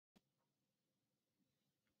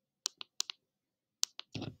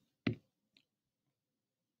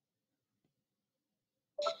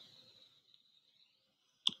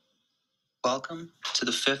Welcome to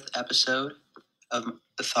the 5th episode of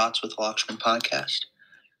the Thoughts with Lakshman podcast.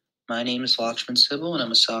 My name is Lakshman Sybil, and I'm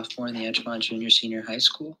a sophomore in the Edgemont Junior Senior High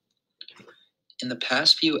School. In the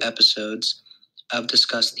past few episodes, I've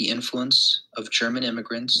discussed the influence of German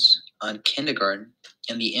immigrants on kindergarten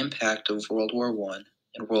and the impact of World War I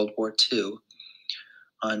and World War II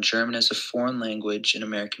on German as a foreign language in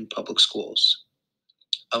American public schools.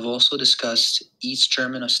 I've also discussed East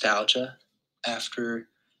German nostalgia after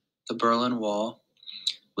the Berlin Wall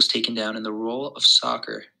was taken down and the role of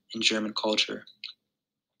soccer in German culture.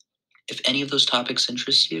 If any of those topics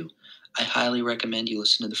interest you, I highly recommend you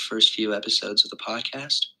listen to the first few episodes of the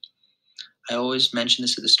podcast. I always mention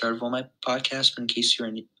this at the start of all my podcasts, but in case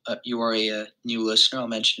you are a new listener, I'll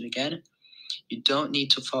mention it again. You don't need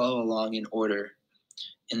to follow along in order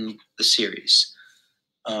in the series.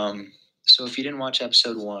 So if you didn't watch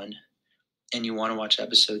episode 1 and you want to watch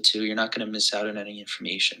episode 2, you're not going to miss out on any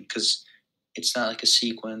information because it's not like a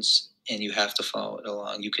sequence and you have to follow it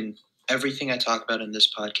along. Everything I talk about in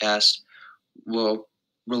this podcast will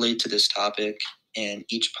relate to this topic, and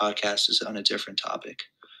each podcast is on a different topic.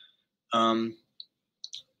 And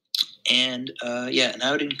I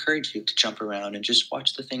would encourage you to jump around and just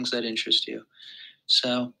watch the things that interest you.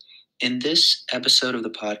 So in this episode of the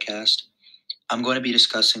podcast, I'm going to be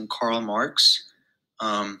discussing Karl Marx.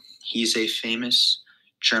 He's a famous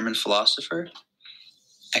German philosopher,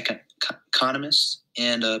 economist,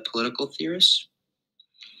 and a political theorist.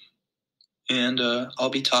 And I'll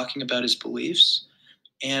be talking about his beliefs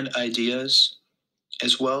and ideas,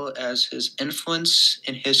 as well as his influence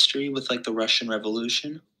in history with like the Russian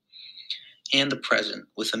Revolution and the present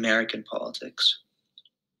with American politics.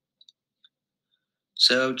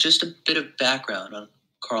 So just a bit of background on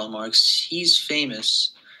Karl Marx. He's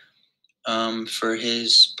famous for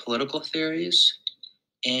his political theories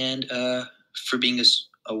and for being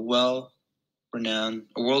a world-renowned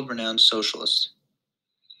socialist.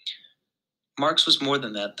 Marx was more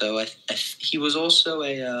than that, though. He was also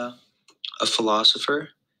a philosopher,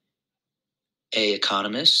 an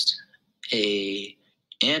economist,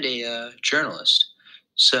 and a journalist.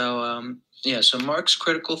 So Marx's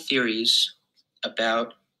critical theories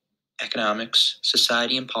about economics,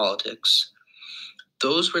 society, and politics,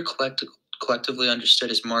 those were collectively understood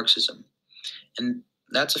as Marxism. And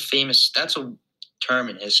that's a term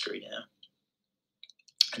in history now.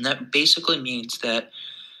 And that basically means that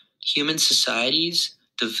human societies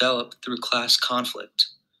develop through class conflict.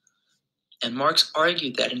 And Marx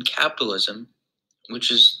argued that in capitalism, which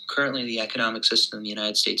is currently the economic system in the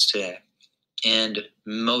United States today, and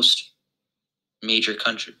most of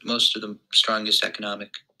the strongest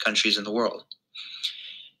economic countries in the world.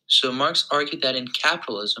 So Marx argued that in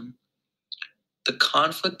capitalism, the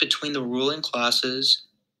conflict between the ruling classes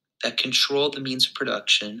that control the means of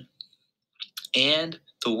production and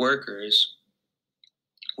the workers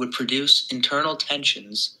would produce internal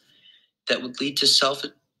tensions that would lead to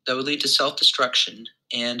self-destruction,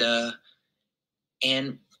 and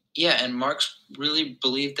Marx really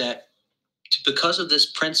believed that because of this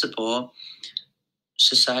principle,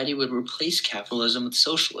 society would replace capitalism with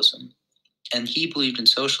socialism, and he believed in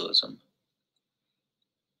socialism.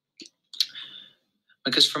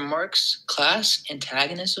 Because for Marx, class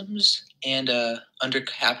antagonisms and under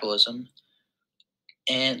capitalism,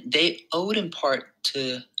 and they owed in part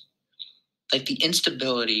to like the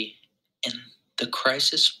instability and the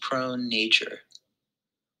crisis-prone nature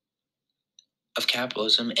of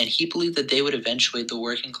capitalism, and he believed that they would eventuate the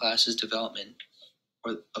working class's development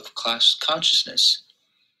or of class consciousness.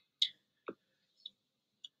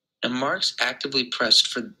 And Marx actively pressed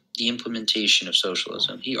for the implementation of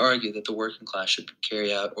socialism. He argued that the working class should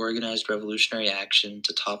carry out organized revolutionary action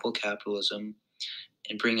to topple capitalism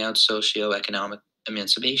and bring out socio-economic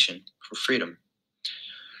emancipation for freedom.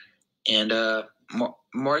 And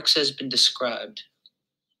Marx has been described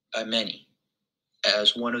by many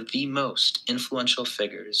as one of the most influential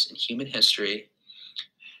figures in human history,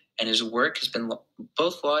 and his work has been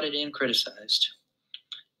both lauded and criticized.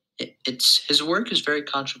 His work is very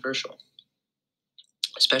controversial,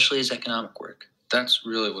 especially his economic work. That's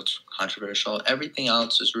really what's controversial. Everything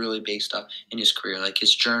else is really based off in his career, like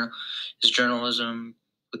his journalism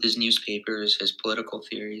with his newspapers, his political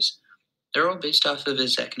theories. They're all based off of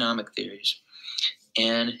his economic theories.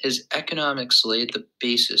 And his economics laid the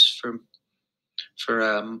basis for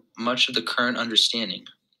much of the current understanding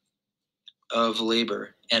of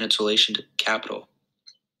labor and its relation to capital.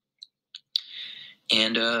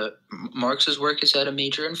 And Marx's work has had a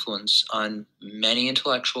major influence on many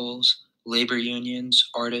intellectuals, labor unions,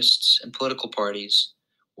 artists, and political parties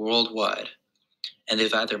worldwide. and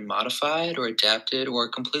they've either modified or adapted or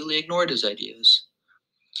completely ignored his ideas.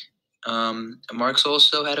 Marx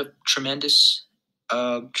also had a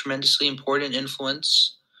tremendously important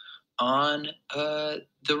influence on the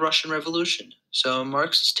Russian Revolution. So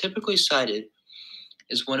Marx is typically cited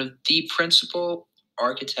as one of the principal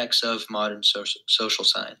architects of modern social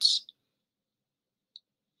science.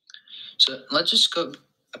 So let's just go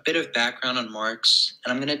a bit of background on Marx,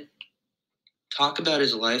 and I'm going to talk about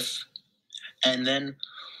his life, and then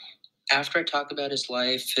after I talk about his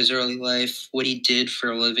life, his early life, what he did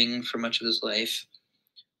for a living for much of his life,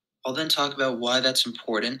 I'll then talk about why that's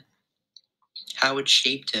important, how it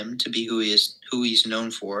shaped him to be who he's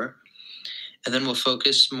known for, and then we'll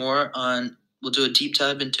focus more on, we'll do a deep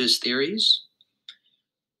dive into his theories,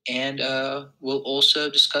 and we'll also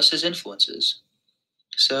discuss his influences.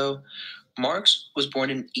 So Marx was born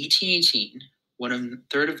in 1818,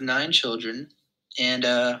 third of 9 children, and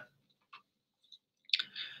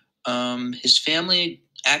his family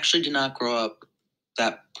actually did not grow up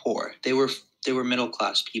that poor. They were middle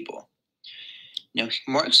class people. Now,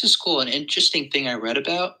 Marx's school, an interesting thing I read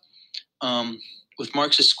about with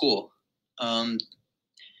Marx's school, the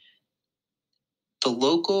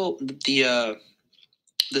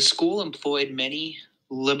school employed many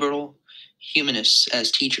liberal humanists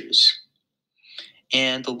as teachers,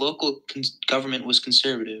 and the local government was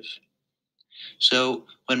conservative. So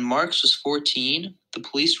when Marx was 14, the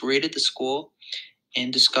police raided the school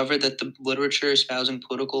and discovered that the literature espousing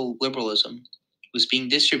political liberalism was being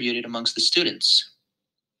distributed amongst the students.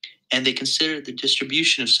 And they considered the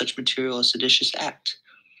distribution of such material a seditious act.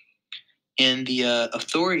 And the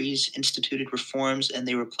authorities instituted reforms, and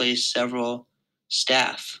they replaced several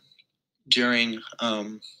staff in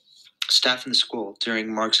the school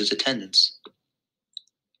during Marx's attendance.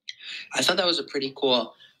 I thought that was a pretty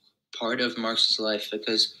cool part of Marx's life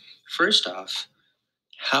because, first off,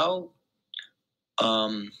 how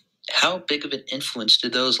big of an influence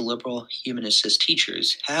did those liberal humanists as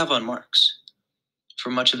teachers have on Marx for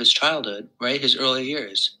much of his childhood, right? His early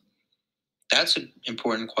years. That's an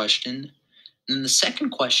important question. And then the second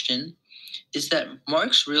question is that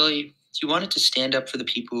Marx he wanted to stand up for the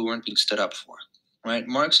people who weren't being stood up for, right?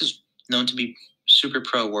 Marx is known to be super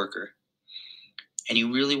pro-worker. And he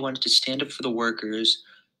really wanted to stand up for the workers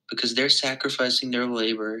because they're sacrificing their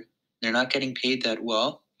labor. They're not getting paid that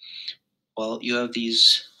well. Well, you have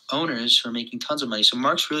these owners who are making tons of money. So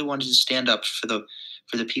Marx really wanted to stand up for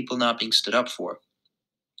the people not being stood up for.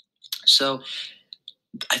 So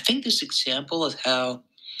I think this example of how,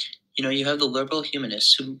 you have the liberal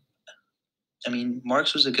humanists who,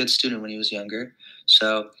 Marx was a good student when he was younger.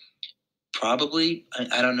 So probably,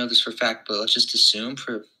 I don't know this for a fact, but let's just assume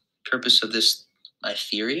for purpose of this, my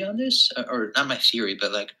theory on this, or not my theory,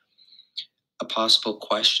 but like a possible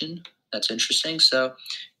question that's interesting. So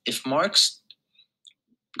if Marx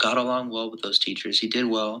got along well with those teachers, he did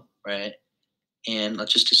well, right? And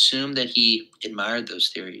let's just assume that he admired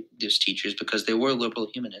those teachers because they were liberal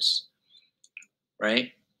humanists,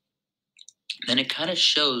 right? Then it kind of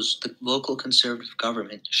shows the local conservative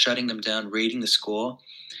government shutting them down, raiding the school.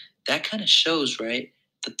 That kind of shows, right,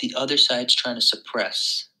 that the other side's trying to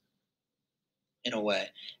suppress in a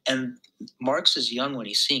way. And Marx is young when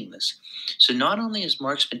he's seeing this. So not only has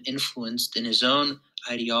Marx been influenced in his own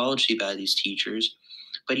ideology by these teachers,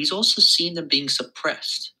 but he's also seen them being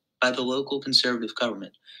suppressed by the local conservative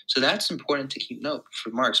government. So that's important to keep note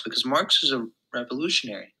for Marx because Marx is a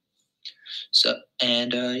revolutionary. So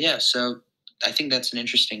I think that's an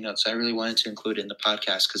interesting note. So I really wanted to include it in the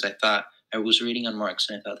podcast because I was reading on Marx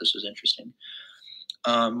and I thought this was interesting.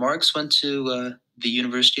 Marx went to the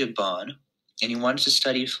University of Bonn and he wanted to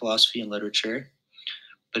study philosophy and literature,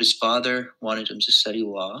 but his father wanted him to study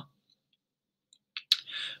law.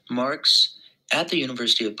 Marx, at the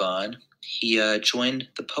University of Bonn, he joined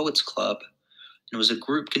the Poets Club, and it was a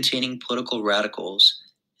group containing political radicals,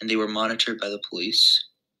 and they were monitored by the police.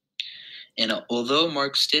 And although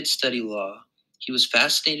Marx did study law, he was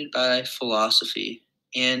fascinated by philosophy,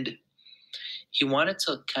 and he wanted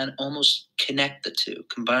to kind of almost connect the two,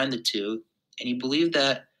 combine the two, and he believed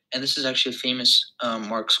that, and this is actually a famous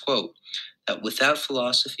Marx quote, that without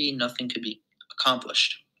philosophy, nothing could be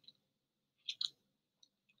accomplished.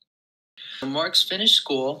 Marx finished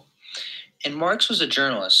school, and Marx was a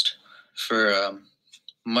journalist for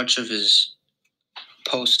much of his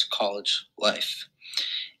post-college life.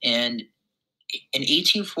 And in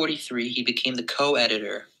 1843, he became the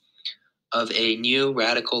co-editor of a new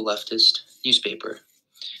radical leftist newspaper.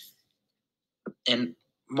 And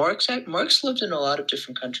Marx lived in a lot of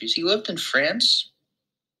different countries. He lived in France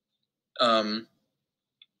in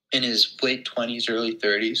his late 20s, early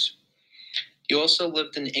 30s. He also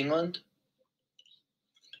lived in England,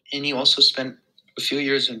 and he also spent a few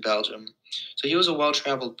years in Belgium. So he was a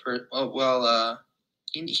well-traveled person.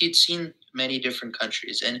 He'd seen many different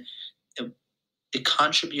countries, and it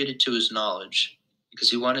contributed to his knowledge because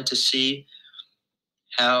he wanted to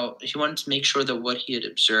make sure that what he had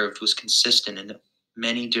observed was consistent in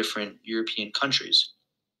many different European countries.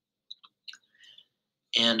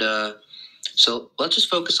 And so let's just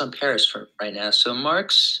focus on Paris for right now. So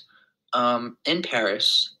Marx, in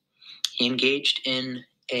Paris, he engaged in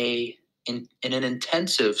an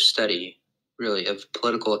intensive study, really, of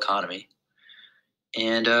political economy.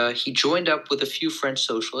 And he joined up with a few French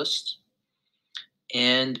socialists,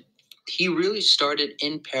 and he really started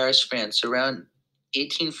in Paris, France, around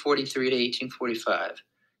 1843 to 1845.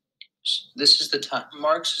 This is the time.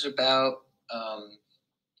 Marx is about,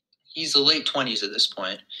 he's the late 20s at this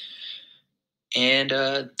point. And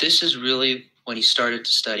this is really when he started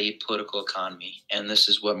to study political economy, and this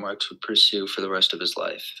is what Marx would pursue for the rest of his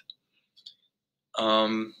life.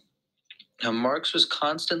 Now, Marx was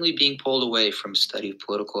constantly being pulled away from study of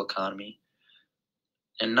political economy,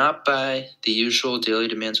 and not by the usual daily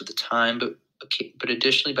demands of the time, but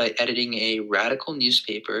additionally by editing a radical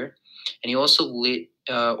newspaper, and he also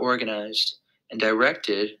organized and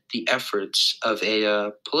directed the efforts of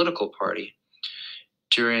a political party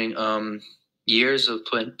during years of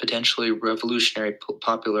potentially revolutionary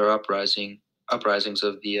popular uprisings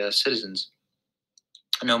of the citizens.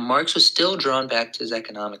 Now, Marx was still drawn back to his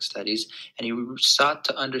economic studies, and he sought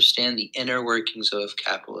to understand the inner workings of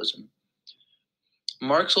capitalism.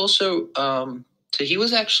 Marx also, so he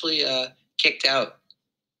was actually kicked out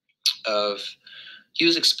he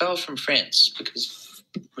was expelled from France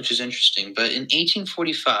which is interesting. But in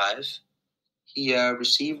 1845, he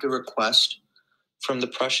received a request from the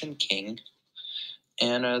Prussian king,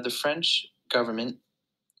 and the French government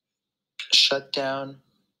shut down.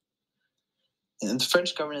 And the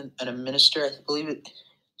French government and a minister, I believe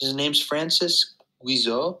his name's Francis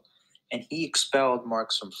Guizot, and he expelled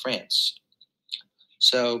Marx from France.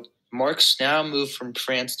 So Marx now moved from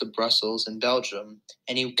France to Brussels and Belgium,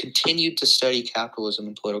 and he continued to study capitalism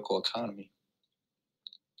and political economy.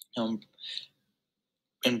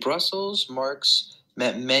 In Brussels, Marx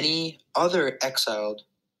met many other exiled,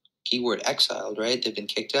 keyword exiled, right? They've been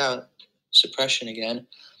kicked out, suppression again,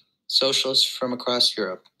 socialists from across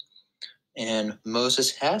Europe. And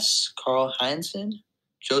Moses Hess, Karl Heinzen,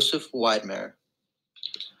 Joseph Weidmar.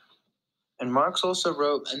 And Marx also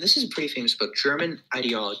wrote, and this is a pretty famous book,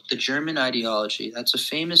 The German Ideology. That's a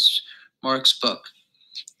famous Marx book.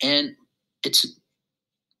 And it's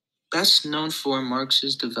best known for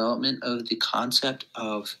Marx's development of the concept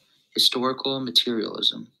of historical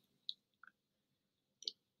materialism.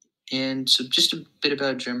 And so just a bit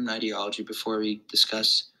about German ideology before we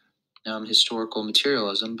discuss historical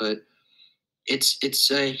materialism, but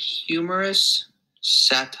it's a humorous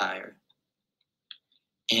satire.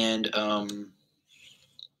 And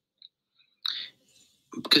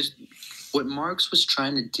because what Marx was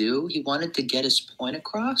trying to do, he wanted to get his point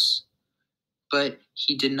across, but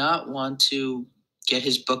he did not want to get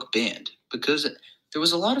his book banned because there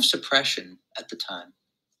was a lot of suppression at the time.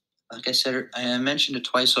 Like I said, I mentioned it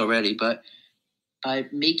twice already, but by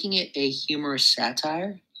making it a humorous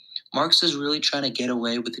satire, Marx is really trying to get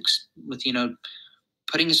away with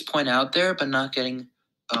putting his point out there, but not getting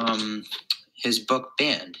his book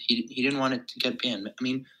banned. He didn't want it to get banned. I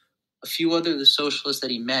mean, a few other the socialists that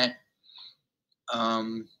he met,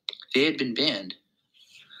 they had been banned.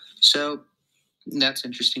 So that's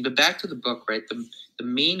interesting. But back to the book, right? The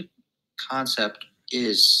main concept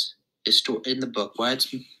is in the book, why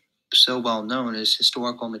it's so well known, is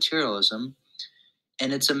historical materialism,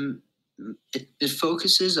 and it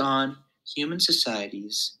focuses on human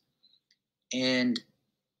societies and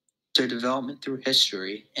their development through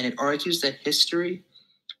history, and it argues that history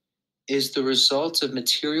is the result of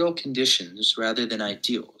material conditions rather than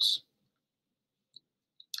ideals.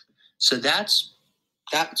 So that's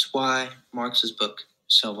why Marx's book,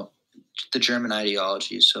 The German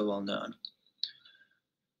Ideology, is so well known.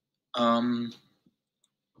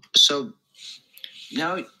 So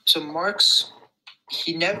Marx,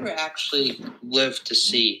 he never actually lived to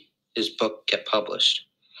see his book get published.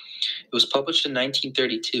 It was published in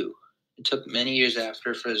 1932. It took many years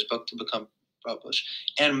after for his book to become published.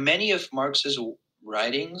 And many of Marx's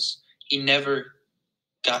writings, he never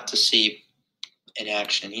got to see in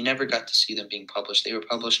action. He never got to see them being published. They were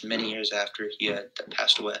published many years after he had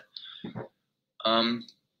passed away. So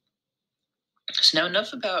now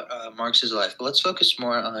enough about Marx's life, but let's focus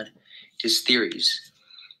more on his theories.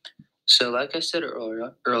 So like I said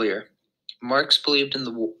earlier, Marx believed in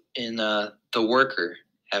the worker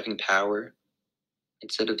having power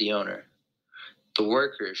instead of the owner. The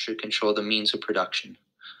worker should control the means of production.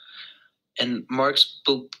 And Marx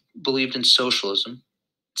believed in socialism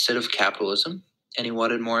instead of capitalism, and he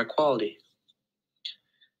wanted more equality.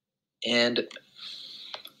 And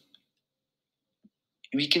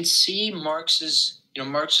we can see Marx's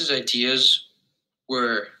ideas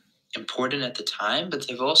were important at the time, but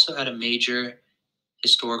they've also had a major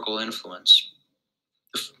historical influence.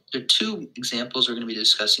 The two examples we're going to be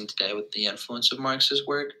discussing today with the influence of Marx's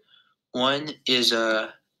work. One is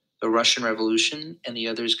the Russian Revolution, and the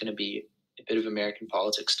other is going to be a bit of American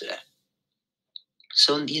politics today.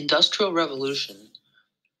 So in the Industrial Revolution,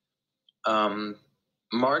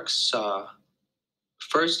 Marx saw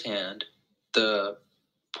firsthand the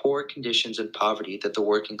poor conditions and poverty that the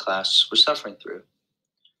working class were suffering through.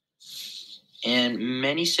 And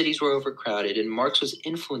many cities were overcrowded, and Marx was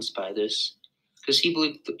influenced by this because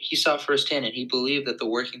he saw firsthand, and he believed that the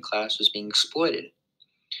working class was being exploited.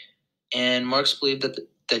 And Marx believed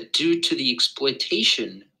that due to the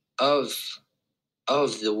exploitation of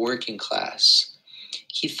the working class,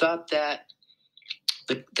 he thought that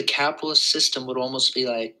the capitalist system would almost be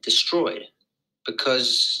like destroyed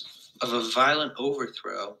because of a violent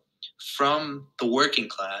overthrow from the working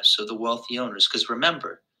class, so the wealthy owners. Because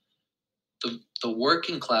remember, the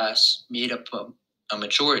working class made up a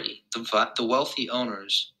majority. The wealthy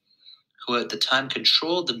owners, who at the time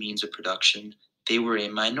controlled the means of production, they were a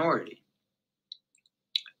minority.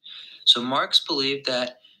 So Marx believed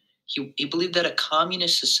that he believed that a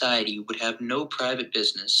communist society would have no private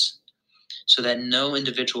business, so that no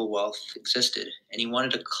individual wealth existed, and he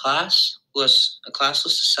wanted a classless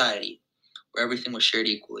society where everything was shared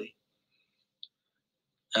equally.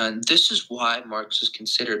 And this is why Marx is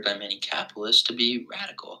considered by many capitalists to be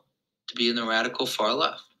radical, to be in the radical far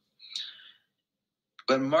left.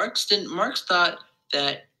 But Marx thought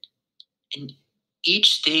that in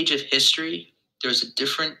each stage of history, there's a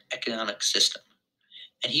different economic system.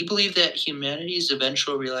 And he believed that humanity's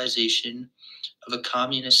eventual realization of a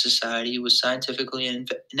communist society was scientifically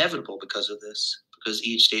inevitable because of this, because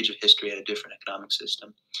each stage of history had a different economic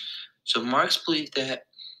system. So Marx believed that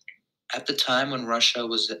at the time when Russia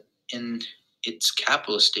was in its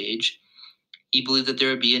capitalist stage, he believed that there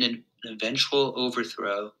would be an eventual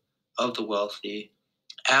overthrow of the wealthy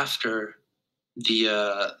after the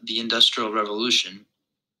Industrial Revolution,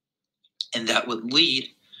 and that would lead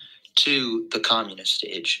to the communist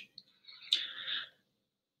stage.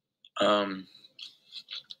 And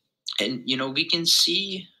we can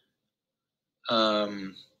see,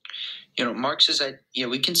 Marx's,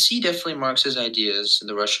 we can see definitely Marx's ideas in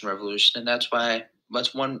the Russian Revolution, and that's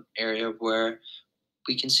one area where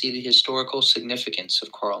we can see the historical significance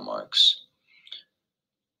of Karl Marx.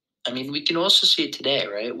 I mean, we can also see it today,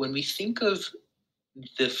 right? When we think of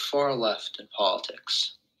the far left in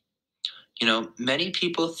politics, many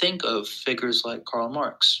people think of figures like Karl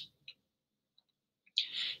Marx.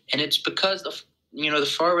 And it's because the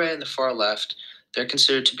far right and the far left, they're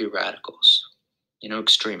considered to be radicals,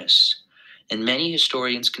 extremists. And many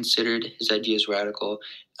historians considered his ideas radical.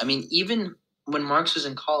 I mean, even when Marx was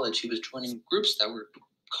in college, he was joining groups that were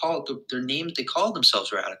called, they called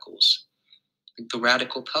themselves radicals, like the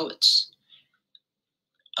radical poets.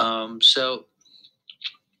 So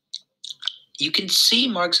you can see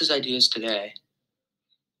Marx's ideas today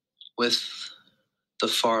with the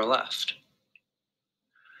far left.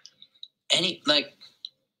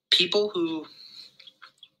 People who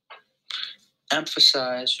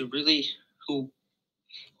emphasize, who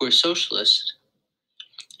are socialist,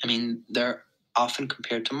 I mean, they're often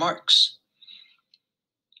compared to Marx.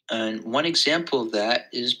 And one example of that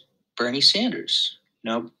is Bernie Sanders.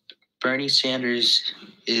 Bernie Sanders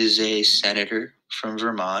is a senator from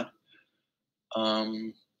Vermont.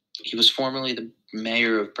 He was formerly the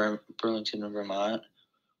mayor of Burlington, Vermont.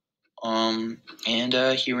 And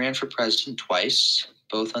he ran for president twice,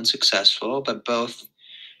 both unsuccessful, but both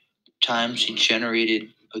times he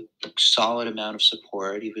generated a solid amount of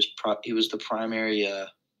support. He was the primary.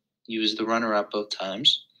 He was the runner-up both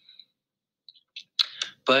times.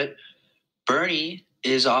 But Bernie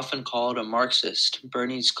is often called a Marxist.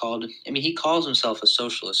 He calls himself a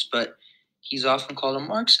socialist, but he's often called a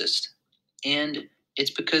Marxist. And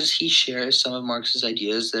it's because he shares some of Marx's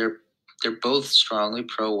ideas. They're both strongly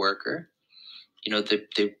pro-worker.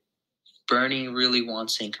 Bernie really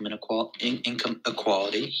wants income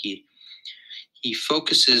equality. He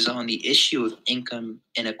focuses on the issue of income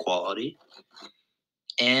inequality.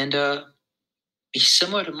 And he's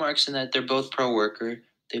similar to Marx in that they're both pro-worker.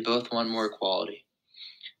 They both want more equality.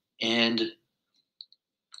 And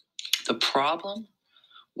the problem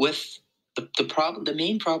with the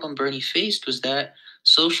main problem Bernie faced was that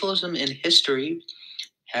socialism in history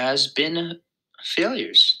has been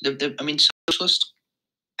failures. Socialist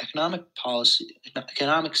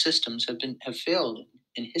economic systems have failed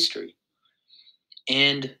in history,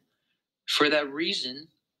 and for that reason,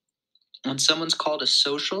 when someone's called a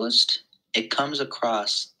socialist, it comes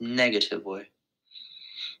across negatively,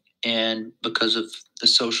 and because of the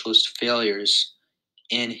socialist failures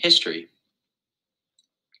in history.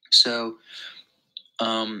 So,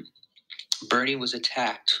 Bernie was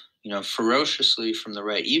attacked, ferociously from the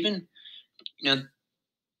right. You know,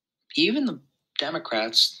 even the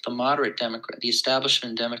Democrats, the moderate Democrat, the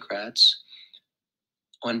establishment Democrats,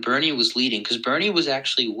 when Bernie was leading, because Bernie was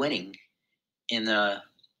actually winning in the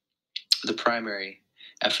primary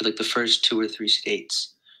after like the first 2 or 3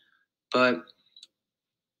 states, but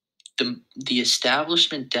the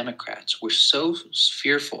establishment Democrats were so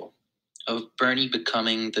fearful of Bernie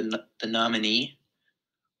becoming the nominee,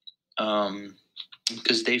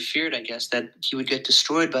 because they feared, I guess, that he would get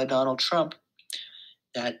destroyed by Donald Trump,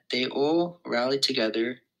 that they all rallied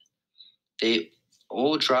together. They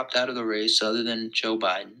all dropped out of the race other than Joe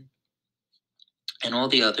Biden. And all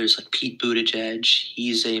the others, like Pete Buttigieg,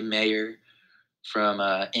 he's a mayor from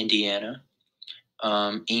Indiana.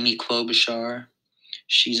 Amy Klobuchar,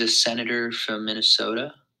 she's a senator from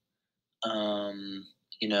Minnesota.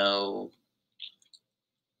 You know,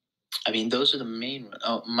 those are the main ones.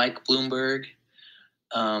 Oh, Mike Bloomberg.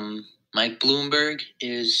 Mike Bloomberg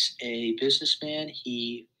is a businessman.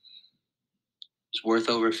 He is worth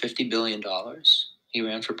over $50 billion. He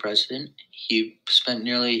ran for president. He spent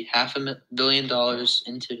nearly $500 million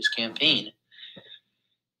into his campaign.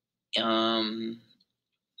 And,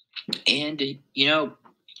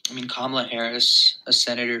 Kamala Harris, a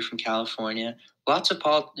senator from California, lots of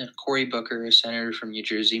Cory Booker, a senator from New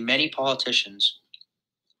Jersey, many politicians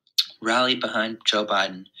rallied behind Joe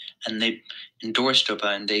Biden, and they endorsed Joe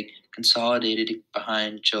Biden. They consolidated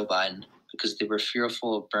behind Joe Biden because they were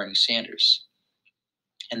fearful of Bernie Sanders.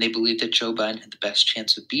 And they believed that Joe Biden had the best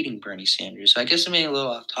chance of beating Bernie Sanders. So I guess I'm getting a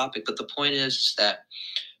little off topic, but the point is that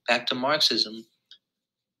back to Marxism,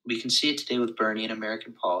 we can see it today with Bernie in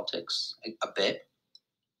American politics a bit.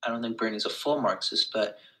 I don't think Bernie's a full Marxist,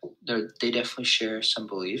 but they definitely share some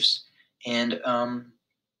beliefs. And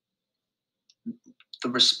the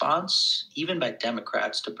response, even by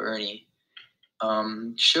Democrats to Bernie,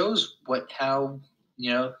 shows how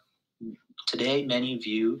today many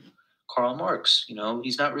view Karl Marx.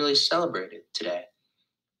 He's not really celebrated today.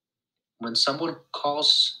 When someone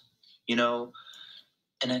calls, an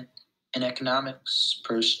economics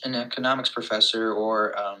professor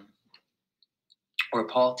or a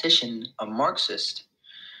politician a Marxist,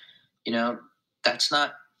 that's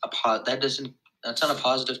not that's not a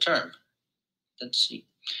positive term.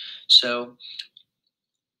 So,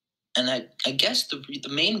 and I guess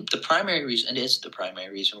the primary reason, and it's the primary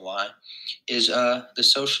reason why, is the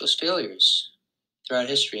socialist failures throughout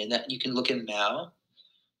history, and that you can look at Mao.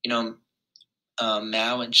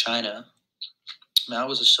 Mao in China. Mao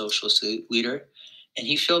was a socialist leader, and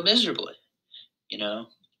he failed miserably.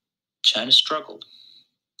 China struggled,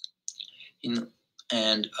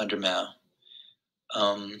 and under Mao,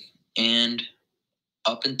 and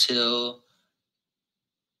up until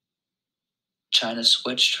China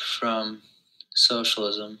switched from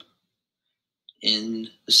socialism in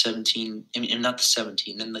not the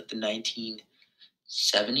 17, in like the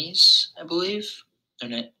 1970s, I believe.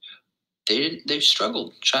 They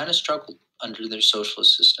struggled. China struggled under their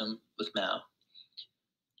socialist system with Mao.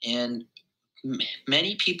 And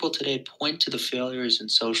many people today point to the failures in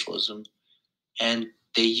socialism, and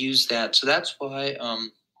they use that. So that's why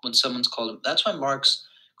when someone's called him, that's why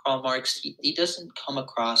Karl Marx, he doesn't come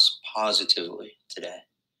across positively today.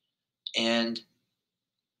 And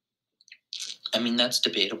that's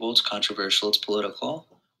debatable. It's controversial. It's political.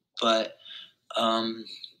 But,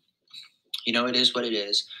 it is what it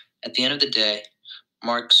is. At the end of the day,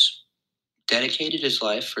 Marx dedicated his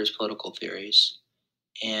life for his political theories.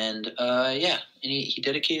 And, he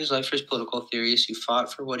dedicated his life for his political theories. He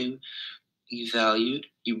fought for what he valued.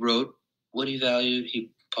 He wrote what he valued. He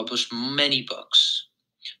published many books,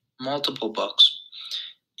 multiple books.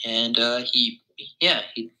 And he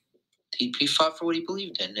fought for what he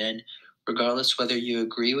believed in. And regardless whether you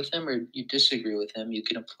agree with him or you disagree with him, you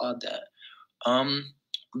can applaud that.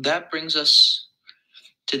 That brings us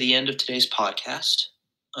to the end of today's podcast.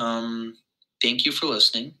 Thank you for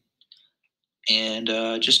listening. And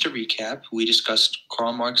just to recap, we discussed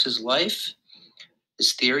Karl Marx's life,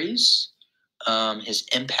 his theories, his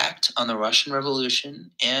impact on the Russian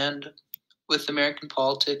Revolution, and with American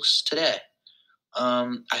politics today.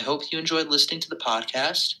 I hope you enjoyed listening to the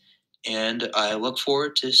podcast, and I look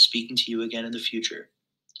forward to speaking to you again in the future.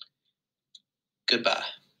 Goodbye.